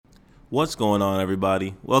What's going on,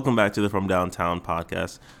 everybody? Welcome back to the From Downtown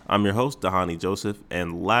podcast. I'm your host, Dhani Joseph,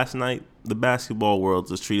 and last night, the basketball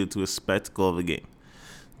world was treated to a spectacle of a game.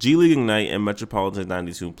 G League Ignite and Metropolitan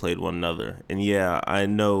 92 played one another, and yeah, I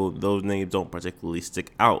know those names don't particularly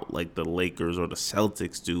stick out like the Lakers or the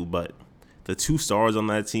Celtics do, but the two stars on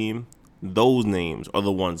that team, those names are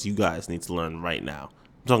the ones you guys need to learn right now.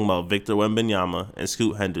 I'm talking about Victor Wembanyama and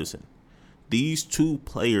Scoot Henderson. These two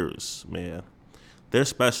players, man, they're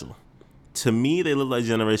special. To me, they look like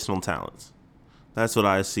generational talents. That's what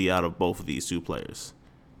I see out of both of these two players.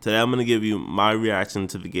 Today, I'm going to give you my reaction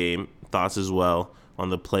to the game, thoughts as well on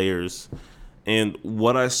the players, and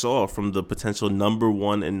what I saw from the potential number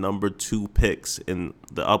 1 and number 2 picks in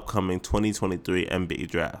the upcoming 2023 NBA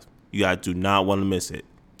draft. You guys do not want to miss it.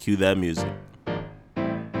 Cue that music.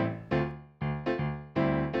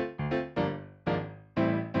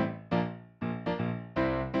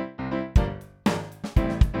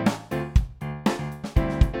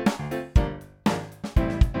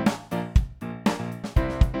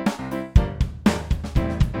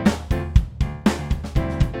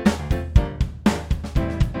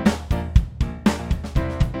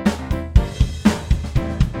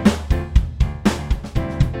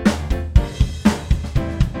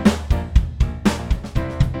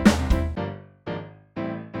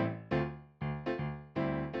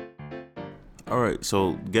 All right,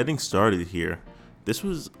 so getting started here, this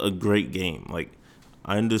was a great game.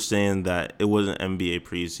 I understand that it wasn't NBA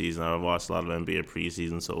preseason. I've watched a lot of NBA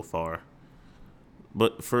preseason so far.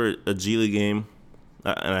 But for a G League game,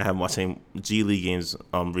 and I have watched some G League games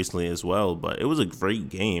recently as well, but it was a great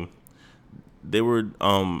game. They were,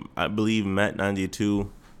 I believe, Met 92,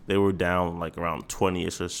 they were down like around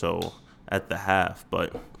 20-ish or so at the half,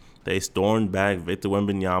 but they stormed back. Victor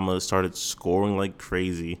Wembanyama started scoring like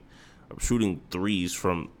crazy, shooting threes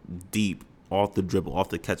from deep, off the dribble, off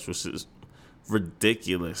the catch, which is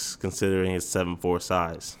ridiculous considering his 7'4"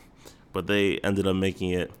 size. But they ended up making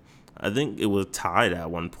it. I think it was tied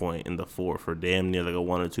at one point in the fourth for damn near like a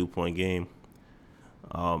 1 or 2 point game.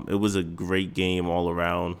 It was a great game all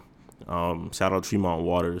around. Shout out Tremont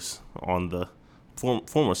Waters on the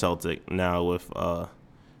former Celtic, now with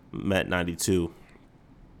Met 92.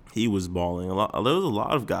 He was balling a lot. There was a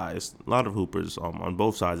lot of guys, a lot of hoopers on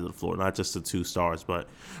both sides of the floor, not just the two stars. But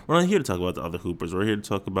we're not here to talk about the other hoopers. We're here to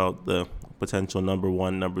talk about the potential number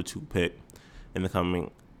 1, number 2 pick in the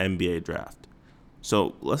coming NBA draft.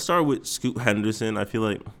 So let's start with Scoot Henderson. I feel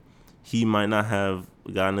like he might not have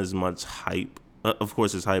gotten as much hype. Of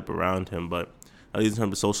course, there's hype around him, but at least in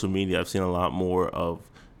terms of social media, I've seen a lot more of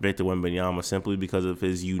Victor Wembanyama simply because of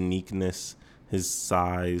his uniqueness, his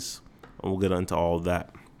size. And we'll get into all of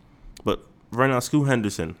that. But right now, Scoot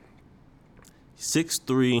Henderson,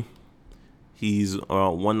 6'3", he's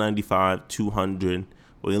 195, 200.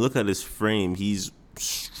 When you look at his frame, he's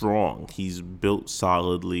strong. He's built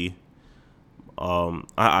solidly.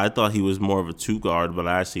 I thought he was more of a 2 guard, but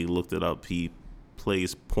I actually looked it up. He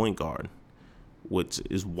plays point guard, which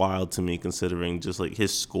is wild to me considering just like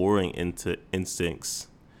his scoring instincts,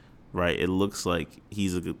 right? It looks like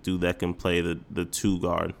he's a dude that can play the 2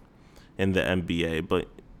 guard in the NBA, but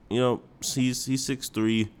you know, he's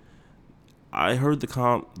 6'3". I heard the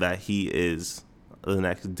comp that he is the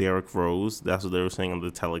next Derrick Rose. That's what they were saying on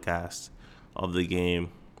the telecast of the game.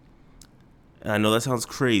 And I know that sounds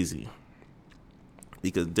crazy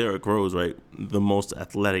because Derrick Rose, right, the most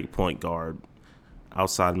athletic point guard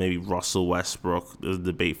outside maybe Russell Westbrook. There's a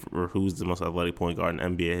debate for who's the most athletic point guard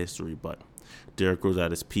in NBA history, but Derrick Rose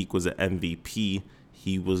at his peak was an MVP.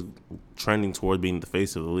 He was trending toward being the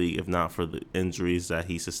face of the league, if not for the injuries that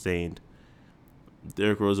he sustained.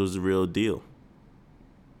 Derrick Rose was the real deal.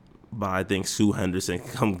 But I think Scoot Henderson can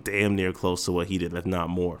come damn near close to what he did, if not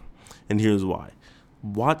more. And here's why.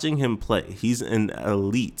 Watching him play, he's an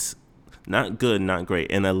elite, not good, not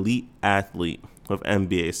great, an elite athlete of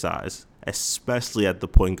NBA size, especially at the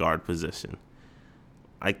point guard position.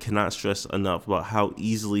 I cannot stress enough about how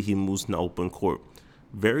easily he moves in the open court.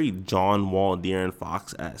 Very John Wall, De'Aaron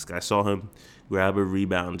Fox-esque. I saw him grab a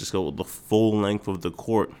rebound, just go the full length of the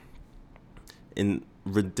court in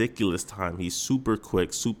ridiculous time. He's super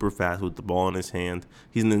quick, super fast with the ball in his hand.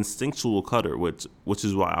 He's an instinctual cutter, which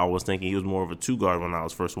is why I was thinking he was more of a 2 guard when I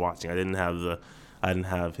was first watching. I didn't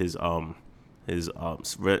have his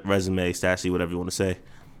resume, stat sheet, whatever you want to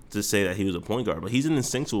say that he was a point guard. But he's an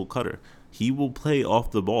instinctual cutter. He will play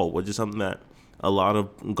off the ball, which is something that a lot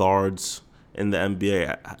of guards in the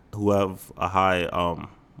NBA who have a high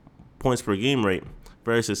points per game rate,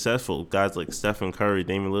 very successful. Guys like Stephen Curry,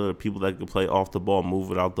 Damian Lillard, people that can play off the ball, move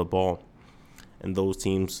without the ball. And those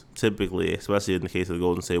teams typically, especially in the case of the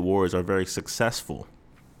Golden State Warriors, are very successful.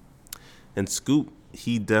 And Scoop,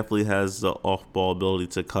 he definitely has the off-ball ability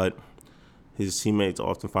to cut. His teammates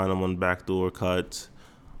often find him on backdoor cuts.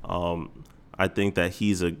 I think that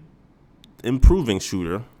he's a improving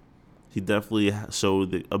shooter. He definitely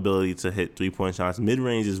showed the ability to hit three-point shots.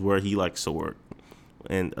 Mid-range is where he likes to work.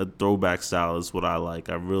 And a throwback style is what I like.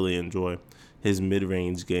 I really enjoy his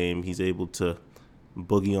mid-range game. He's able to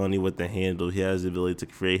boogie on you with the handle. He has the ability to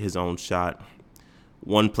create his own shot.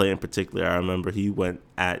 One play in particular, I remember he went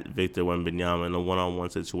at Victor Wembanyama in a one-on-one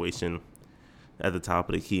situation at the top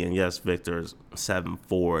of the key. And yes, Victor is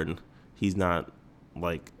 7'4", and he's not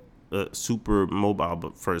like super mobile,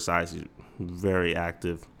 but for his size, he's very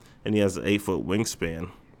active. And he has an 8-foot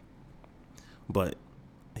wingspan. But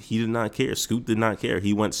he did not care. Scoot did not care.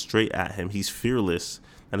 He went straight at him. He's fearless.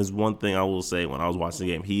 That is one thing I will say when I was watching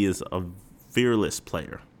the game. He is a fearless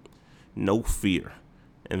player. No fear.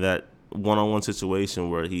 And that one-on-one situation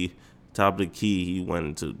where he top of the key, he went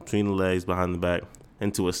into between the legs, behind the back,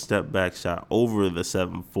 into a step-back shot over the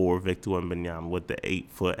 7'4" Victor Wembanyama with the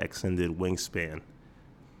 8-foot extended wingspan.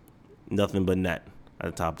 Nothing but net at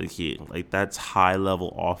the top of the key. Like, that's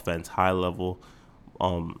high-level offense, high-level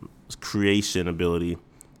creation ability.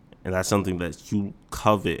 And that's something that you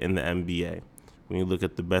covet in the NBA. When you look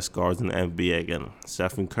at the best guards in the NBA, again,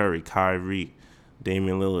 Stephen Curry, Kyrie,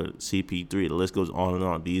 Damian Lillard, CP3, the list goes on and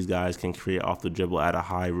on. These guys can create off the dribble at a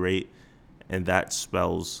high rate, and that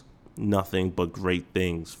spells nothing but great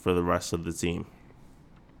things for the rest of the team.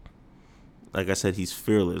 Like I said, he's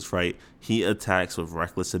fearless, right? He attacks with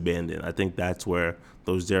reckless abandon. I think that's where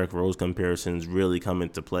those Derrick Rose comparisons really come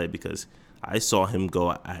into play, because I saw him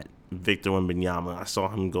go at Victor Wembanyama. I saw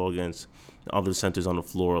him go against other centers on the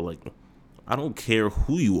floor. Like, I don't care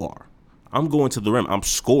who you are. I'm going to the rim. I'm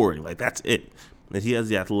scoring. Like, that's it. And he has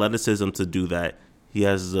the athleticism to do that. He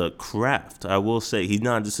has the craft. I will say, he's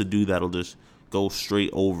not just a dude that'll just go straight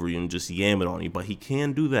over you and just yam it on you, but he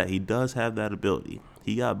can do that. He does have that ability.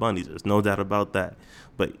 He got bunnies. There's no doubt about that.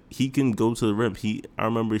 But he can go to the rim. I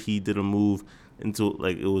remember he did a move into,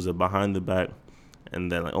 like, it was a behind the back,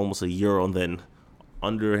 and then like almost a euro, and then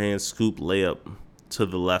underhand scoop layup to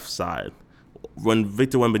the left side when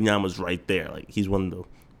Victor Wembanyama's right there. Like, he's one of the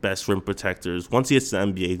best rim protectors. Once he gets to the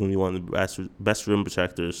NBA, he's going to be one of the best rim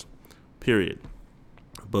protectors, period.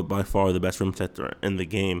 But by far the best rim protector in the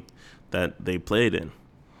game that they played in.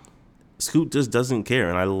 Scoot just doesn't care,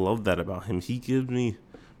 and I love that about him. He gives me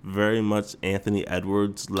very much Anthony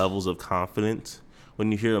Edwards levels of confidence.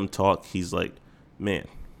 When you hear him talk, he's like, man,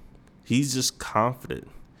 he's just confident.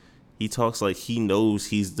 He talks like he knows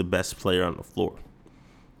he's the best player on the floor.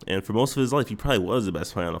 And for most of his life, he probably was the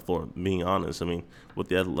best player on the floor, being honest. I mean, with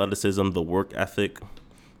the athleticism, the work ethic,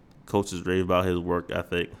 coaches rave about his work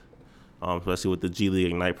ethic, especially with the G League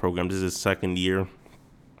Ignite program. This is his second year.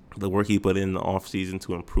 The work he put in the offseason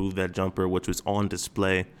to improve that jumper, which was on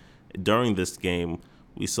display during this game.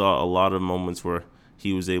 We saw a lot of moments where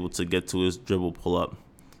he was able to get to his dribble pull-up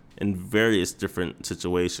in various different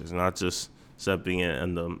situations, not just stepping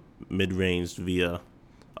in the mid-range via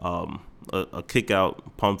a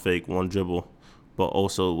kick-out, pump fake, one dribble, but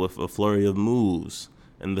also with a flurry of moves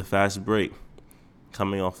and the fast break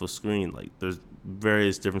coming off a screen. Like, there's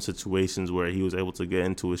various different situations where he was able to get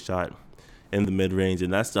into his shot in the mid-range,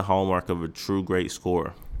 and that's the hallmark of a true great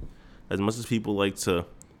scorer. As much as people like to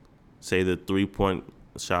say the three-point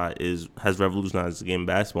shot has revolutionized the game of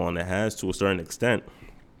basketball, and it has to a certain extent,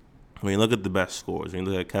 when you look at the best scorers, when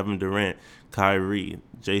you look at Kevin Durant, Kyrie,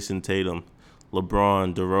 Jason Tatum,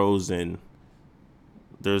 LeBron, DeRozan,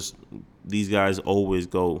 these guys always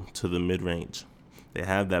go to the mid-range. They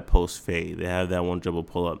have that post fade. They have that one dribble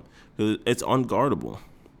pull-up. It's unguardable.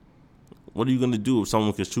 What are you going to do if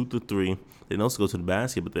someone can shoot the three? They can also go to the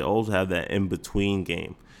basket, but they also have that in-between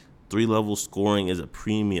game. Three-level scoring is a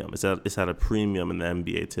premium. It's at a premium in the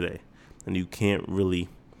NBA today. And you can't really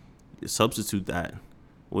substitute that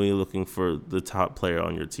when you're looking for the top player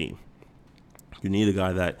on your team. You need a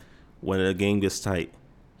guy that, when a game gets tight,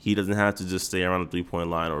 he doesn't have to just stay around the three-point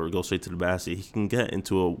line or go straight to the basket. He can get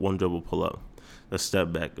into a one-dribble pull-up, a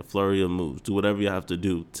step back, a flurry of moves, do whatever you have to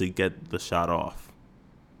do to get the shot off.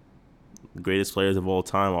 The greatest players of all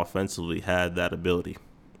time offensively had that ability.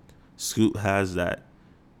 Scoot has that,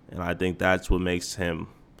 and I think that's what makes him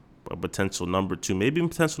a potential number 2, maybe a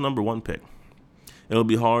potential number 1 pick. It'll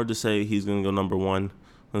be hard to say he's going to go number 1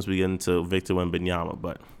 once we get into Victor Wembanyama,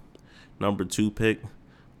 but number 2 pick,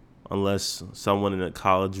 unless someone in the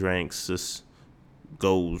college ranks just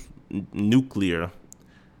goes nuclear,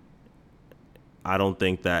 I don't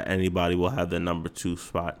think that anybody will have the number 2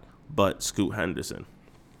 spot but Scoot Henderson.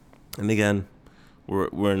 And again,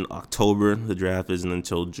 we're in October. The draft isn't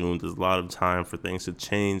until June. There's a lot of time for things to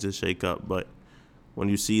change and shake up. But when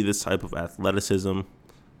you see this type of athleticism,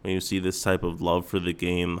 when you see this type of love for the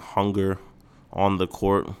game, hunger on the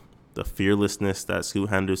court, the fearlessness that Scoot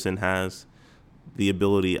Henderson has, the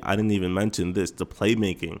ability, I didn't even mention this, the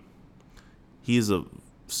playmaking. He's a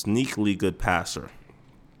sneakily good passer.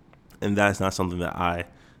 And that's not something that I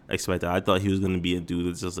expected. I thought he was going to be a dude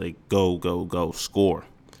that's just like, go, go, go, score.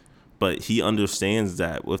 But he understands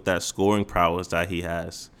that with that scoring prowess that he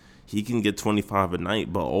has, he can get 25 a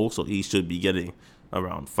night, but also he should be getting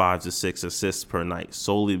around 5 to 6 assists per night,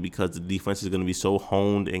 solely because the defense is going to be so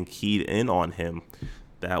honed and keyed in on him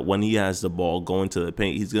that when he has the ball going to the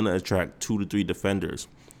paint, he's going to attract 2 to 3 defenders.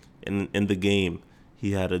 In the game,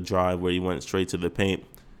 he had a drive where he went straight to the paint.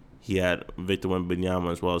 He had Victor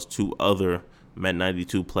Wembanyama as well as 2 other Met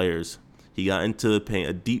 92 players. He got into the paint,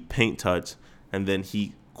 a deep paint touch, and then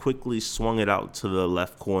he quickly swung it out to the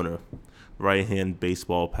left corner. Right-hand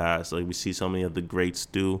baseball pass, like we see so many of the greats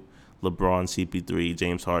do. LeBron, CP3,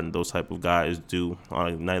 James Harden, those type of guys do on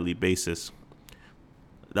a nightly basis.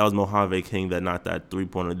 That was Mojave King that knocked that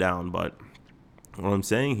three-pointer down. But what I'm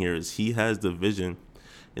saying here is he has the vision,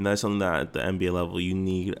 and that's something that at the NBA level you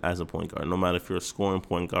need as a point guard. No matter if you're a scoring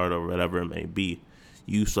point guard or whatever it may be,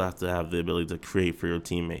 you still have to have the ability to create for your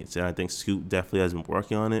teammates. And I think Scoot definitely has been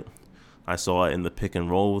working on it. I saw it in the pick and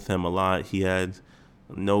roll with him a lot. He had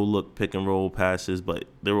no-look pick and roll passes, but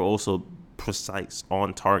they were also precise,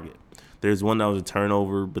 on target. There's one that was a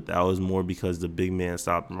turnover, but that was more because the big man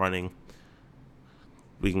stopped running.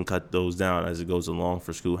 We can cut those down as it goes along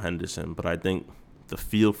for Scoot Henderson. But I think the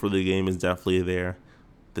feel for the game is definitely there.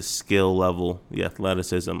 The skill level, the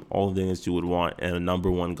athleticism, all the things you would want in a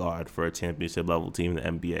number one guard for a championship level team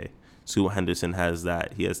in the NBA. Scoot Henderson has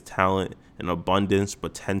that. He has talent and abundance,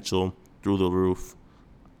 potential through the roof.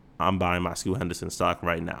 I'm buying my Scoot Henderson stock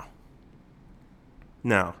right now.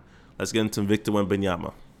 Now, let's get into Victor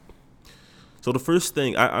Wembanyama. So the first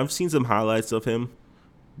thing, I've seen some highlights of him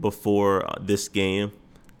before this game.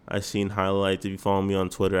 I've seen highlights. If you follow me on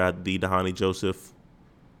Twitter at the Dhani Joseph,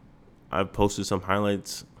 I've posted some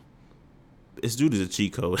highlights. This dude is a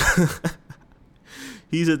cheat code.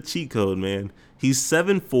 He's a cheat code, man. He's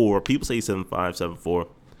 7'4". People say 7'5", 7'4".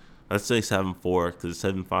 Let's say 7'4", because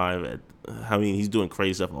 7'5". I mean, he's doing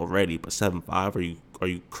crazy stuff already, but 7'5". Are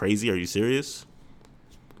you crazy? Are you serious?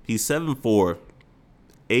 He's 7'4",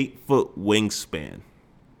 8-foot wingspan.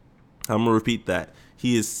 I'm gonna repeat that.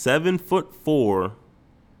 He is 7'4"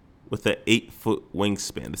 with an 8-foot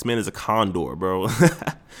wingspan. This man is a condor, bro.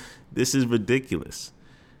 This is ridiculous.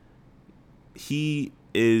 He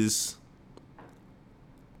is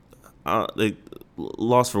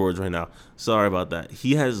lost for words right now. Sorry about that.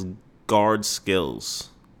 He has guard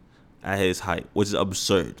skills at his height, which is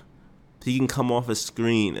absurd. He can come off a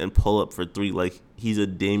screen and pull up for 3 like he's a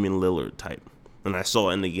Damian Lillard type. And I saw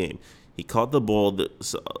it in the game. He caught the ball,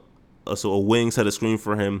 so a wing set a screen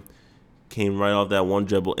for him, came right off that one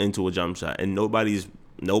dribble into a jump shot, and nobody's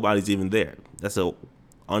even there. That's a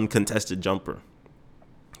uncontested jumper.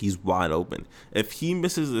 He's wide open. If he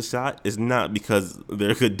misses the shot, it's not because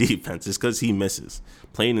they're good defense. It's because he misses.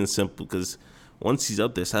 Plain and simple, because once he's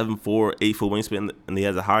up there, 7'4", 8-foot wingspan, and he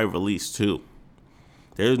has a high release too.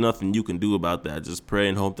 There's nothing you can do about that. Just pray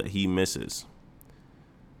and hope that he misses.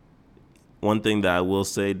 One thing that I will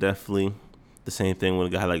say, definitely the same thing with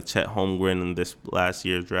a guy like Chet Holmgren in this last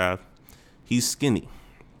year's draft. He's skinny.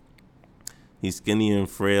 He's skinny and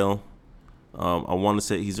frail. I want to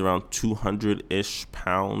say he's around 200-ish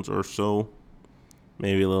pounds or so.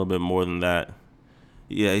 Maybe a little bit more than that.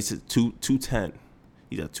 Yeah, he's at 210.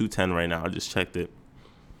 He's at 210 right now. I just checked it.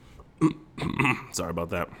 Sorry about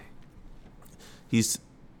that. He's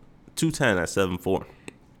 210 at 7'4".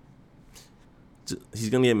 He's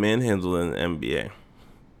going to get manhandled in the NBA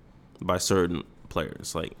by certain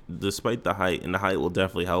players. Like, despite the height, and the height will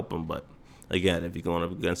definitely help him, but again, if you're going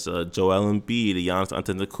up against Joel Embiid, Giannis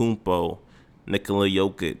Antetokounmpo, Nikola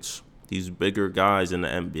Jokic, these bigger guys in the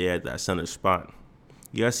NBA at that center spot,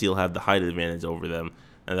 yes, he'll have the height advantage over them,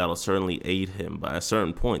 and that'll certainly aid him. But at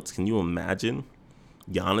certain points, can you imagine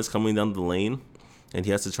Giannis coming down the lane and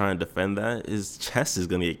he has to try and defend that? His chest is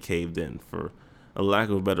going to get caved in, for a lack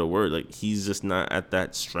of a better word. Like, he's just not at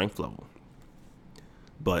that strength level.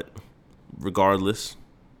 But regardless,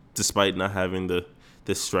 despite not having the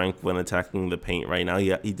strength when attacking the paint right now,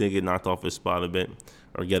 he did get knocked off his spot a bit,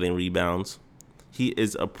 or getting rebounds. He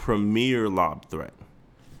is a premier lob threat.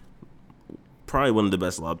 Probably one of the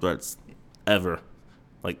best lob threats ever.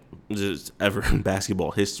 Like, just ever in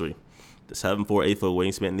basketball history. The 7'4", 8-foot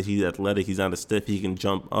wingspan, he's athletic, he's not a stiff, he can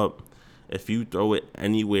jump up. If you throw it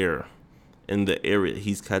anywhere in the area,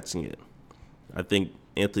 he's catching it. I think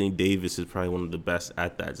Anthony Davis is probably one of the best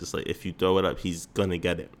at that. Just like if you throw it up, he's gonna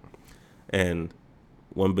get it. And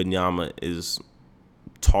Wembanyama is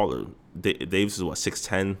taller. Davis is what,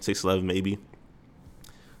 6'10", 6'11", maybe.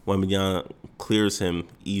 Wembanyama clears him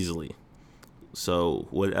easily. So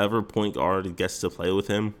whatever point guard gets to play with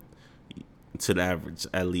him should average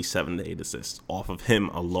at least 7 to 8 assists off of him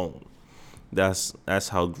alone. That's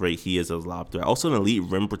how great he is as a lob threat. Also an elite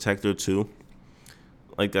rim protector too.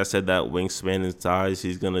 Like I said, that wingspan and size,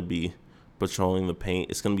 he's going to be patrolling the paint.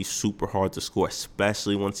 It's going to be super hard to score,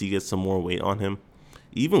 especially once he gets some more weight on him.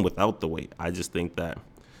 Even without the weight, I just think that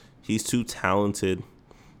he's too talented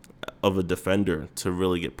of a defender to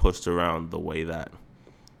really get pushed around the way that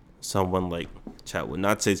someone like Chet would.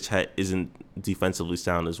 Not say Chet isn't defensively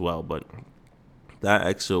sound as well, but that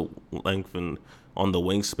extra length and on the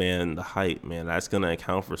wingspan, the height, man, that's going to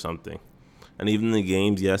account for something. And even in the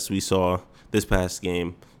games, yes, we saw this past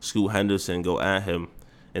game, Scoot Henderson go at him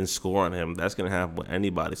and score on him. That's going to happen with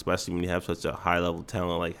anybody, especially when you have such a high-level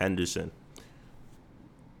talent like Henderson.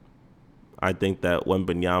 I think that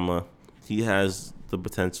Wembanyama, he has the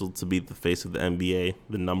potential to be the face of the NBA,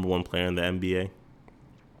 the number one player in the NBA.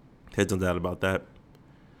 There's no doubt about that.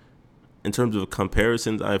 In terms of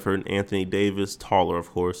comparisons, I've heard Anthony Davis, taller, of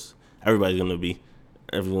course. Everyone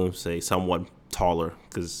will say somewhat taller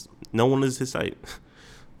because no one is his height.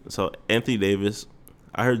 So Anthony Davis,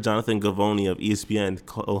 I heard Jonathan Gavoni of ESPN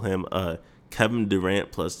call him a Kevin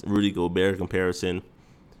Durant plus Rudy Gobert comparison,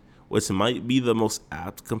 which might be the most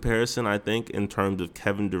apt comparison, I think, in terms of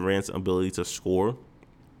Kevin Durant's ability to score.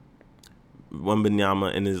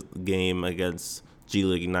 Wembanyama in his game against G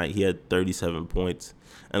League Ignite, he had 37 points,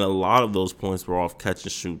 and a lot of those points were off catch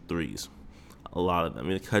and shoot threes. A lot of them. I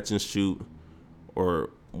mean, catch and shoot or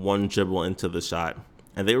one dribble into the shot.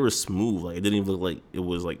 And they were smooth. Like, it didn't even look like it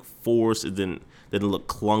was like forced. It didn't look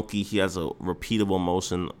clunky. He has a repeatable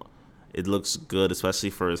motion. It looks good,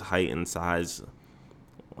 especially for his height and size.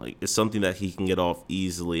 Like, it's something that he can get off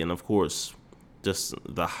easily. And of course, just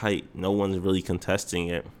the height. No one's really contesting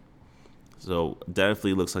it. So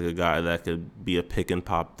definitely looks like a guy that could be a pick and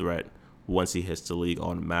pop threat once he hits the league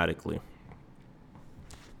automatically.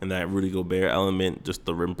 And that Rudy Gobert element, just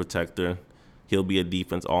the rim protector. He'll be a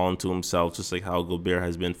defense all unto himself, just like how Gobert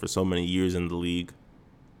has been for so many years in the league.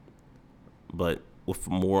 But with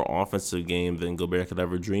more offensive game than Gobert could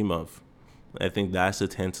ever dream of. I think that's a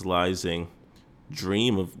tantalizing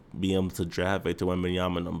dream of being able to draft Victor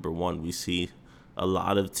Wembanyama number one. We see a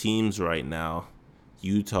lot of teams right now,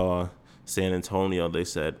 Utah, San Antonio, they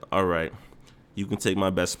said, all right, you can take my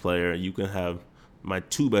best player. You can have my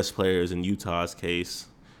two best players in Utah's case.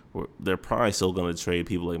 They're probably still going to trade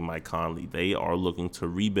people like Mike Conley. They are looking to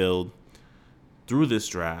rebuild through this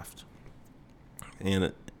draft.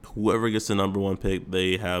 And whoever gets the number one pick,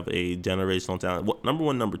 they have a generational talent. Number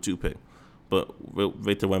one, number two pick. But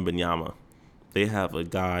Victor Wembanyama, they have a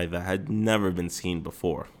guy that had never been seen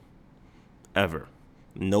before. Ever.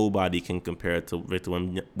 Nobody can compare it to Victor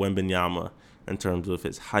Wembanyama in terms of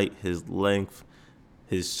his height, his length,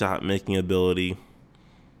 his shot-making ability.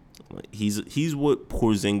 He's what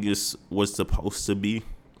Porzingis was supposed to be.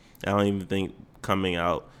 I don't even think coming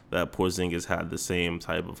out that Porzingis had the same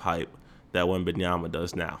type of hype that Wembanyama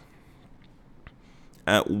does now.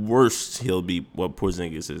 At worst, he'll be what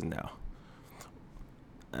Porzingis is now.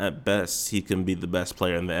 At best, he can be the best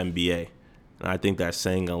player in the NBA. And I think that's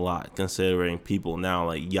saying a lot, considering people now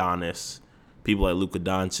like Giannis, people like Luka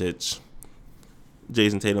Doncic,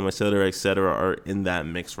 Jason Tatum, et cetera, are in that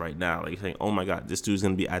mix right now. Like saying, oh my God, this dude's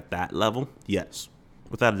going to be at that level? Yes,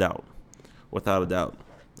 without a doubt. Without a doubt.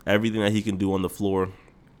 Everything that he can do on the floor,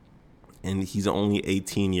 and he's only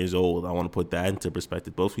 18 years old. I want to put that into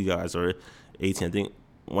perspective. Both of you guys are 18. I think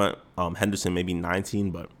Henderson maybe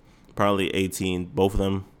 19, but probably 18. Both of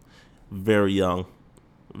them very young,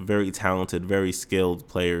 very talented, very skilled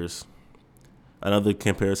players. Another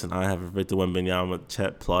comparison I have of Victor Wembanyama,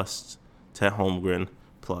 Chet Holmgren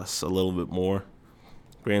plus a little bit more.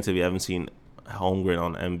 Granted, we haven't seen Holmgren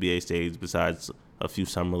on the NBA stage besides a few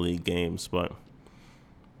summer league games, but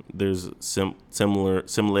there's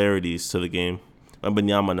similarities to the game.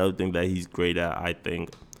 Wembanyama, another thing that he's great at, I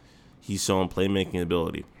think, he's showing playmaking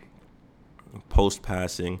ability, post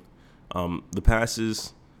passing. The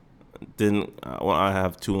passes didn't. I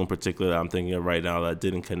have two in particular that I'm thinking of right now that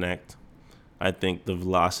didn't connect. I think the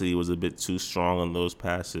velocity was a bit too strong on those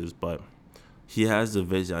passes, but he has the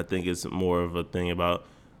vision. I think it's more of a thing about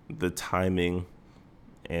the timing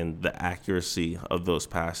and the accuracy of those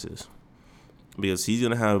passes. Because he's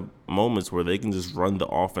going to have moments where they can just run the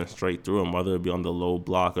offense straight through him, whether it be on the low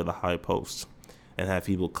block or the high post. and have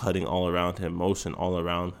people cutting all around him, motion all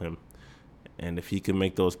around him. And if he can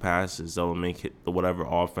make those passes, that will make it whatever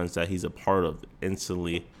offense that he's a part of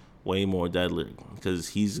instantly way more deadly. Because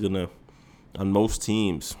he's going to, on most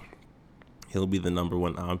teams, he'll be the number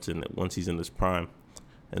one option once he's in his prime.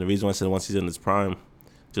 And the reason why I said once he's in his prime,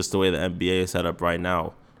 just the way the NBA is set up right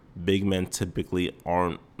now, big men typically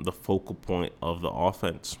aren't the focal point of the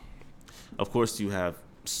offense. Of course, you have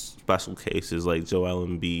special cases like Joel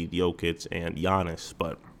Embiid, Jokic, and Giannis,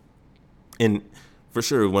 but for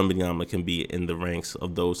sure, Wembanyama can be in the ranks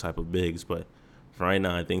of those type of bigs. But for right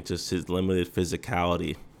now, I think just his limited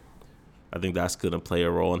physicality, I think that's going to play a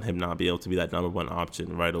role in him not being able to be that number one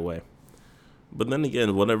option right away. But then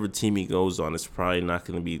again, whatever team he goes on, it's probably not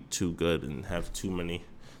going to be too good and have too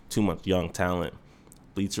much young talent.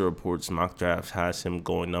 Bleacher Report's mock draft has him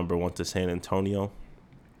going number one to San Antonio.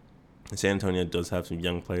 And San Antonio does have some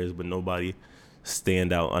young players, but nobody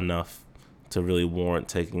stand out enough to really warrant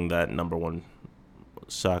taking that number one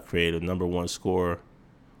shot creator, number one scorer,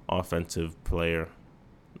 offensive player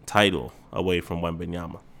title away from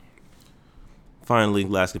Wembanyama. Finally,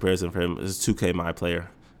 last comparison for him is 2K My Player.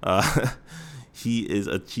 He is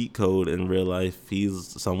a cheat code in real life.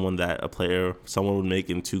 He's someone would make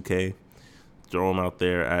in 2K. Throw him out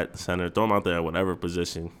there at center, throw him out there at whatever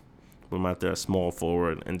position. Put him out there at small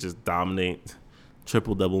forward and just dominate.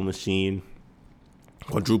 Triple-double machine.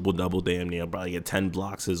 Quadruple-double damn near. Probably get 10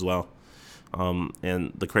 blocks as well.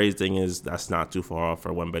 And the crazy thing is that's not too far off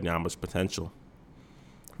for Wembanyama's potential.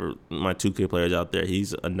 For my 2K players out there,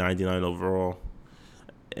 he's a 99 overall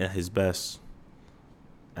at his best.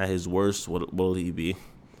 At his worst, what will he be?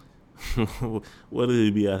 What will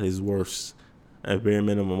he be at his worst? At bare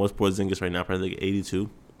minimum, what's Porzingis right now? Probably like 82.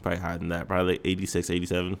 Probably higher than that. Probably like 86,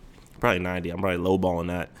 87. Probably 90. I'm probably lowballing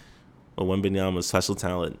that. But Wembanyama's special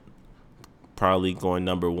talent, probably going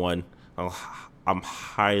number one. I'm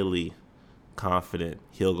highly confident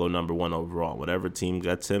he'll go number one overall. Whatever team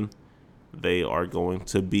gets him, they are going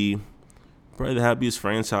to be probably the happiest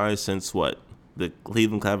franchise since the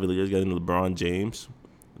Cleveland Cavaliers getting LeBron James.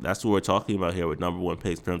 That's what we're talking about here with number one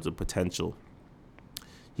picks in terms of potential.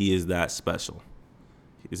 He is that special.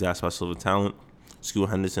 He's that special of a talent. Scoot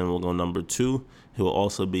Henderson will go number two. He will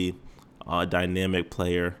also be a dynamic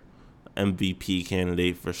player, MVP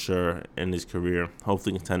candidate for sure in his career,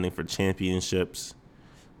 hopefully contending for championships.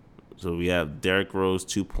 So we have Derrick Rose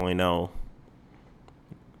 2.0,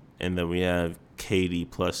 and then we have KD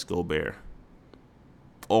plus Gobert.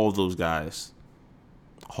 All of those guys,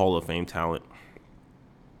 Hall of Fame talent.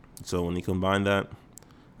 So when you combine that,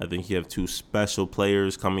 I think you have two special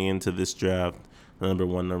players coming into this draft, number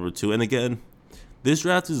one, number two. And again, this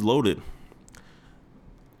draft is loaded.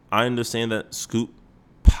 I understand that Scoot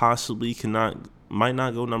possibly might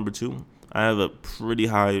not go number two. I have a pretty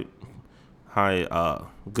good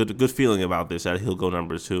feeling about this, that he'll go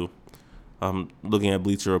number two. Looking at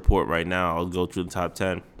Bleacher Report right now, I'll go through the top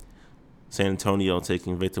 10. San Antonio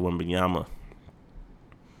taking Victor Wembanyama.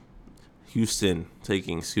 Houston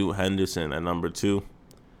taking Scoot Henderson at number two.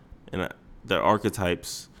 And their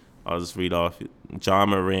archetypes, I'll just read off.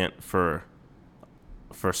 John Morant for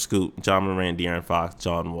Scoot. John Morant, De'Aaron Fox,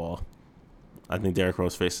 John Wall. I think Derrick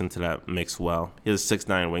Rose fits into that mix well. He has a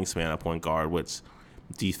 6'9" wingspan at point guard, which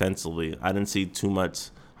defensively, I didn't see too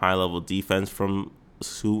much high-level defense from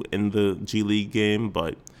Scoot in the G League game,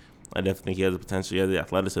 but I definitely think he has the potential. He has the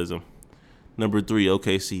athleticism. Number three,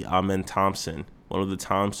 OKC, Amen Thompson, one of the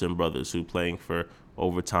Thompson brothers who playing for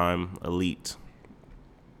Overtime Elite.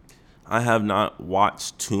 I have not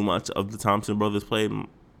watched too much of the Thompson brothers play.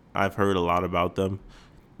 I've heard a lot about them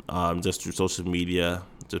just through social media,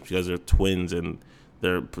 just because they're twins and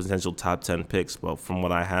they're potential top 10 picks. But from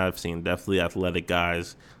what I have seen, definitely athletic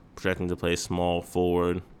guys projecting to play small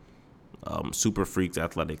forward, super freaks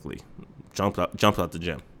athletically, jumps out the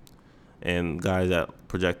gym. And guys that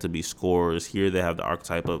project to be scorers. Here they have the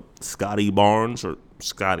archetype of Scotty Barnes or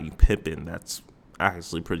Scottie Pippen. That's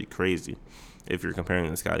actually pretty crazy if you're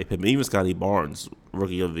comparing to Scottie Pippen. Even Scotty Barnes,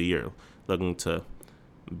 Rookie of the Year, looking to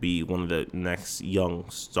be one of the next young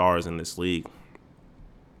stars in this league.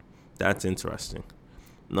 That's interesting.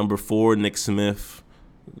 Number 4, Nick Smith,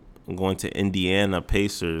 going to Indiana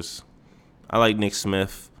Pacers. I like Nick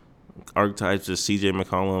Smith. Archetypes of C.J.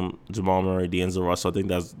 McCollum, Jamal Murray, D'Angelo Russell. I think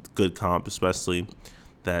that's good comp, especially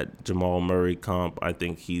that Jamal Murray comp. I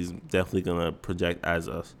think he's definitely going to project as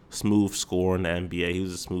a smooth scorer in the NBA. He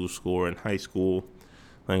was a smooth scorer in high school,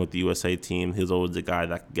 playing with the USA team. He was always the guy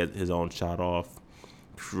that could get his own shot off,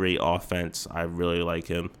 create offense. I really like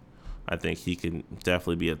him. I think he can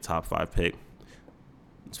definitely be a top 5 pick.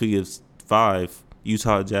 Speaking of 5,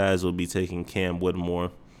 Utah Jazz will be taking Cam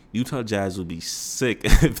Whitmore. Utah Jazz would be sick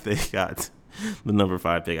if they got the number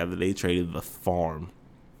 5 pick after they traded the farm.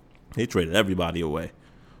 They traded everybody away.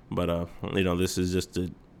 But, this is just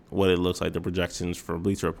what it looks like, the projections for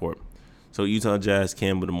Bleacher Report. So Utah Jazz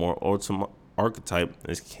came with a more ultimate archetype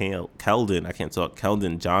is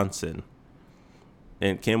Keldon Johnson.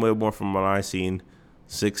 And came with more from what I've seen,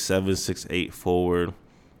 6'7", 6'8" forward.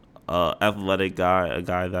 Athletic guy, a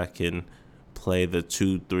guy that can play the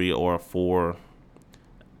 2, 3, or 4.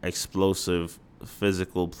 Explosive,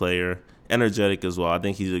 physical player. Energetic as well. I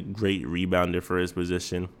think he's a great rebounder for his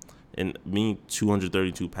position. And being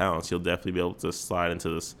 232 pounds, he'll definitely be able to slide into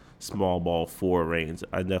this small ball 4 range.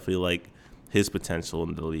 I definitely like his potential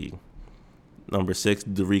in the league. Number 6,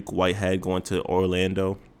 Dariq Whitehead going to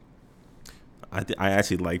Orlando. I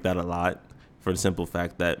actually like that a lot for the simple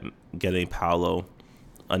fact that getting Paolo,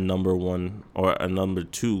 a number 1 or a number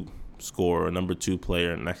 2 scorer, a number 2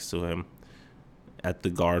 player next to him at the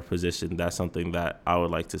guard position, that's something that I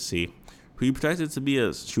would like to see. He projected to be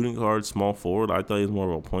a shooting guard, small forward. I thought he was more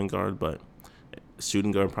of a point guard, but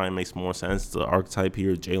shooting guard probably makes more sense. The archetype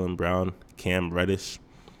here, Jaylen Brown, Cam Reddish,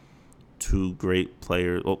 2 great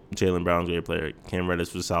players. Well, Jaylen Brown's a great player. Cam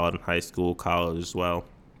Reddish was solid in high school, college as well.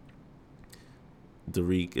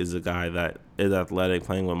 Dariq is a guy that is athletic,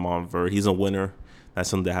 playing with Montverde. He's a winner. That's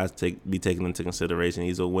something that has to be taken into consideration.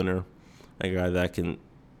 He's a winner, a guy that can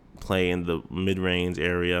play in the mid-range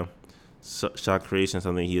area. Shot creation is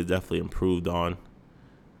something he has definitely improved on.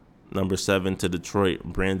 Number 7 to Detroit,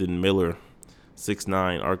 Brandon Miller,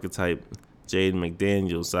 6'9", archetype, Jaden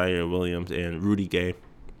McDaniels, Zaire Williams, and Rudy Gay.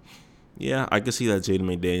 Yeah, I could see that Jaden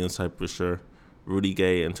McDaniels type for sure. Rudy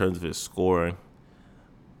Gay, in terms of his scoring,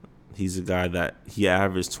 he's a guy that he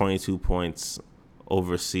averaged 22 points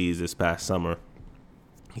overseas this past summer.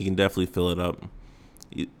 He can definitely fill it up.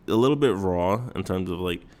 A little bit raw in terms of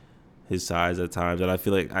like his size at times, and I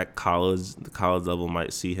feel like at college, the college level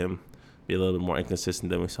might see him be a little bit more inconsistent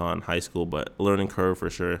than we saw in high school, but learning curve for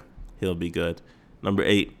sure, he'll be good. Number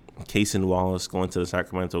 8, Cason Wallace going to the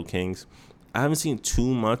Sacramento Kings. I haven't seen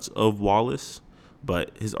too much of Wallace,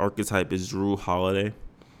 but his archetype is Drew Holiday,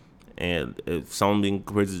 and if someone being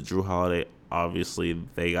compared to Drew Holiday, obviously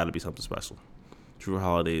they got to be something special. Drew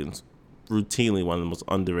Holiday is routinely one of the most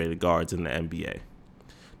underrated guards in the NBA.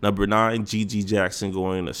 Number 9, G.G. Jackson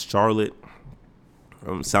going to Charlotte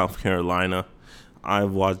from South Carolina.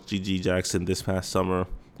 I've watched G.G. Jackson this past summer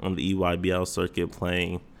on the EYBL circuit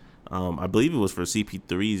playing, I believe it was for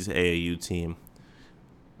CP3's AAU team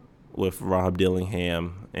with Rob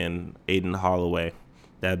Dillingham and Aiden Holloway.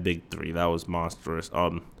 That big 3, that was monstrous.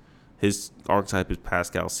 His archetype is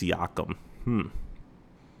Pascal Siakam.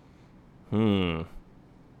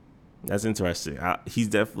 That's interesting. He's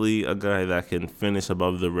definitely a guy that can finish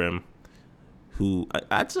above the rim.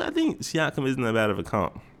 I think Siakam isn't that bad of a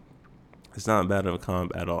comp. It's not bad of a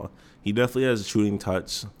comp at all. He definitely has a shooting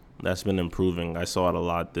touch that's been improving. I saw it a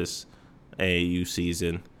lot this AAU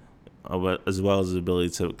season, as well as his ability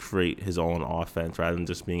to create his own offense rather than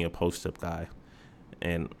just being a post-up guy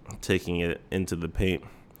and taking it into the paint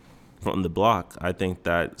from the block. I think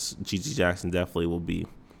that G.G. Jackson definitely will be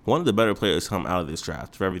one of the better players come out of this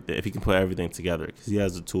draft for everything, if he can put everything together, because he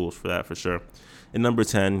has the tools for that for sure. And number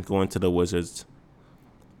 10, going to the Wizards,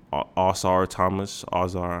 Ozar Thomas, I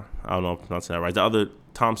don't know if I'm pronouncing that right. The other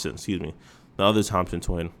Thompson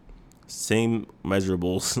twin, same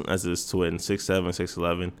measurables as his twin, 6'7",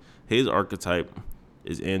 6'11". His archetype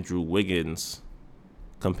is Andrew Wiggins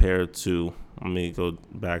compared to, let me go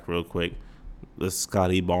back real quick, the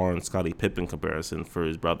Scottie Barnes, Scottie Pippen comparison for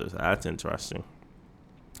his brothers. That's interesting.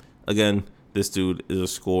 Again, this dude is a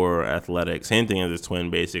scorer, athletic, same thing as his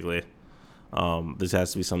twin, basically. There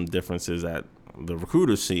has to be some differences that the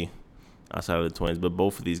recruiters see outside of the twins, but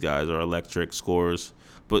both of these guys are electric scorers.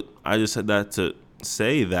 But I just said that to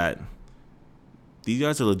say that these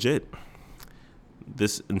guys are legit.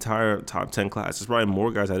 This entire top 10 class, there's probably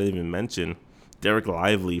more guys I didn't even mention. Derek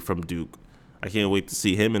Lively from Duke. I can't wait to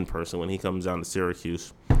see him in person when he comes down to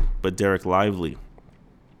Syracuse. But Derek Lively,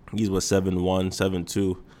 he's 7'1",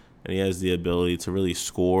 7'2", and he has the ability to really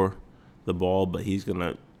score the ball, but he's going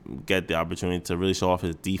to get the opportunity to really show off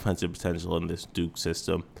his defensive potential in this Duke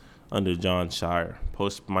system under John Shire.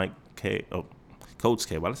 Coach K. Why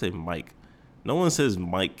did I say Mike? No one says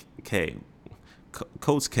Mike K.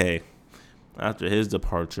 Coach K, after his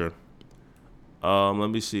departure.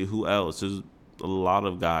 Let me see who else. There's a lot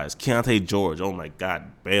of guys. Keontae George. Oh my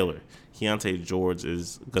God, Baylor. Keontae George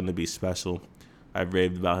is going to be special. I've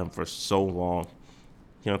raved about him for so long.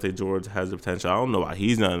 Keontae George has the potential. I don't know why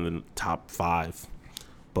he's not in the top 5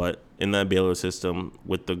 But in that Baylor system,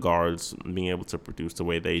 with the guards being able to produce the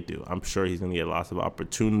way they do, I'm sure he's going to get lots of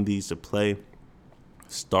opportunities to play,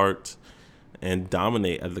 start, and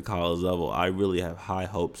dominate at the college level. I really have high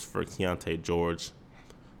hopes for Keontae George.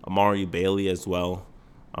 Amari Bailey as well.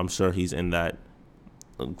 I'm sure he's in that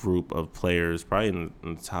group of players, probably in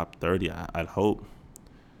the top 30, I'd hope.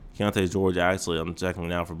 Keontae George, actually, I'm checking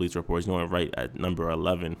now for Bleacher Report, he's going right at number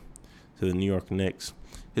 11 to the New York Knicks.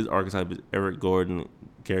 His archetype is Eric Gordon,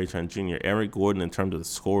 Gary Trent Jr. Eric Gordon, in terms of the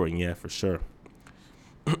scoring, yeah, for sure.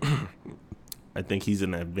 I think he's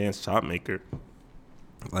an advanced shot maker,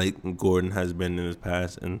 like Gordon has been in his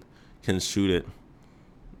past, and can shoot it.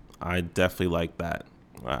 I definitely like that.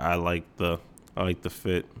 I like the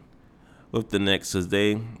fit with the Knicks, because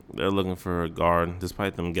they're looking for a guard,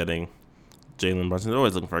 despite them getting Jalen Brunson. They're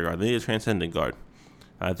always looking for a guard. They need a transcendent guard.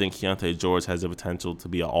 I think Keontae George has the potential to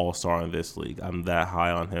be an all-star in this league. I'm that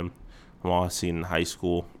high on him from all I've seen in high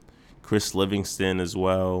school. Chris Livingston as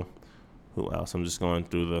well. Who else? I'm just going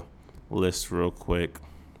through the list real quick.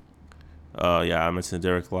 I mentioned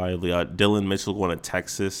Derek Lively. Dylan Mitchell going to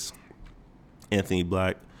Texas. Anthony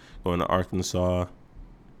Black going to Arkansas.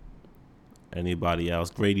 Anybody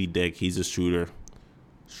else? Grady Dick, he's a shooter.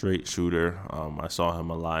 Straight shooter. I saw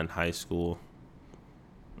him a lot in high school.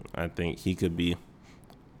 I think he could be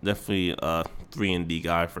definitely a 3-and-D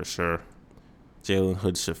guy for sure. Jalen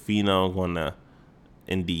Hood-Schifino going to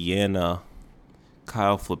Indiana.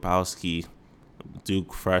 Kyle Flipowski,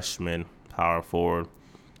 Duke freshman, power forward.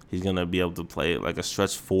 He's going to be able to play like a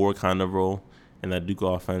stretch 4 kind of role in that Duke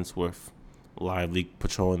offense with Lively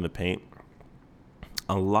patrolling the paint.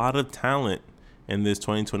 A lot of talent in this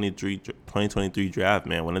 2023 draft,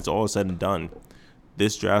 man. When it's all said and done,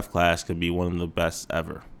 this draft class could be one of the best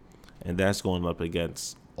ever. And that's going up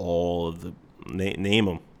against all of the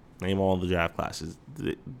name all the draft classes.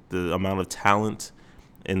 The amount of talent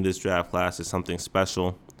in this draft class is something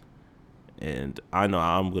special, and I know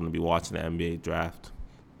I'm going to be watching the NBA draft.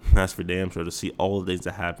 That's for damn sure, to see all the things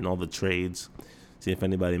that happen, all the trades, see if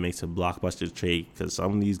anybody makes a blockbuster trade, because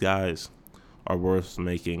some of these guys are worth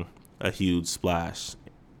making a huge splash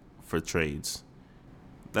for trades.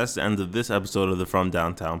 That's the end of this episode of the From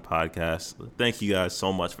Downtown podcast. Thank you guys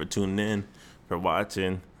so much for tuning in, for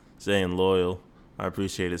watching, staying loyal. I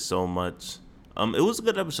appreciate it so much. It was a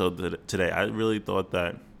good episode today. I really thought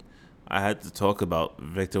that I had to talk about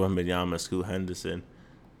Victor Wembanyama, Scoot Henderson.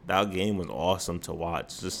 That game was awesome to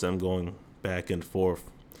watch. Just them going back and forth,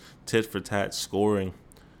 tit for tat scoring.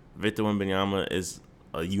 Victor Wembanyama is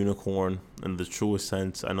a unicorn in the truest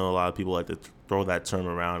sense. I know a lot of people like to throw that term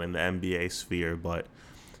around in the NBA sphere, but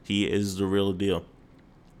he is the real deal.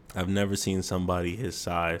 I've never seen somebody his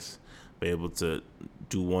size be able to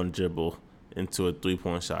do one dribble into a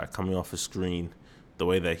three-point shot coming off a screen the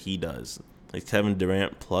way that he does. Like Kevin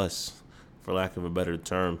Durant plus, for lack of a better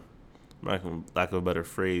term, lack of a better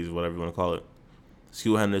phrase, whatever you want to call it.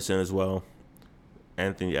 Scoot Henderson as well.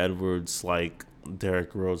 Anthony Edwards, like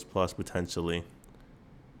Derrick Rose plus potentially.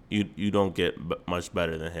 You don't get much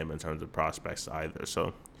better than him in terms of prospects either.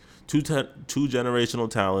 So two generational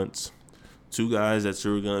talents, two guys that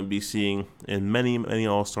you're going to be seeing in many, many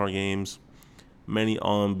All-Star games, many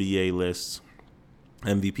All-NBA lists,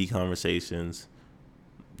 MVP conversations.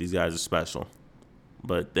 These guys are special.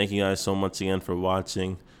 But thank you guys so much again for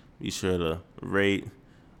watching. Be sure to rate,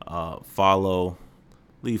 follow,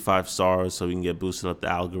 leave 5 stars so we can get boosted up the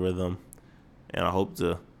algorithm. And I hope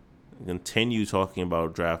to continue talking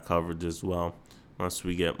about draft coverage as well once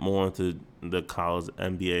we get more into the college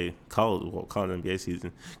NBA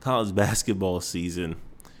season, college basketball season.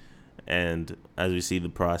 And as we see the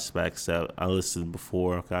prospects that I listed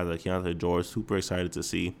before, guys like Keontae George, super excited to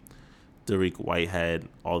see Dariq Whitehead,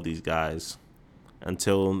 all these guys,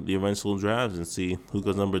 until the eventual drafts and see who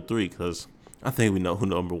goes number 3, because I think we know who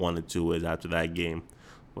number 1 and 2 is after that game.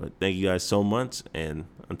 But thank you guys so much, and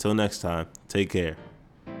until next time, take care.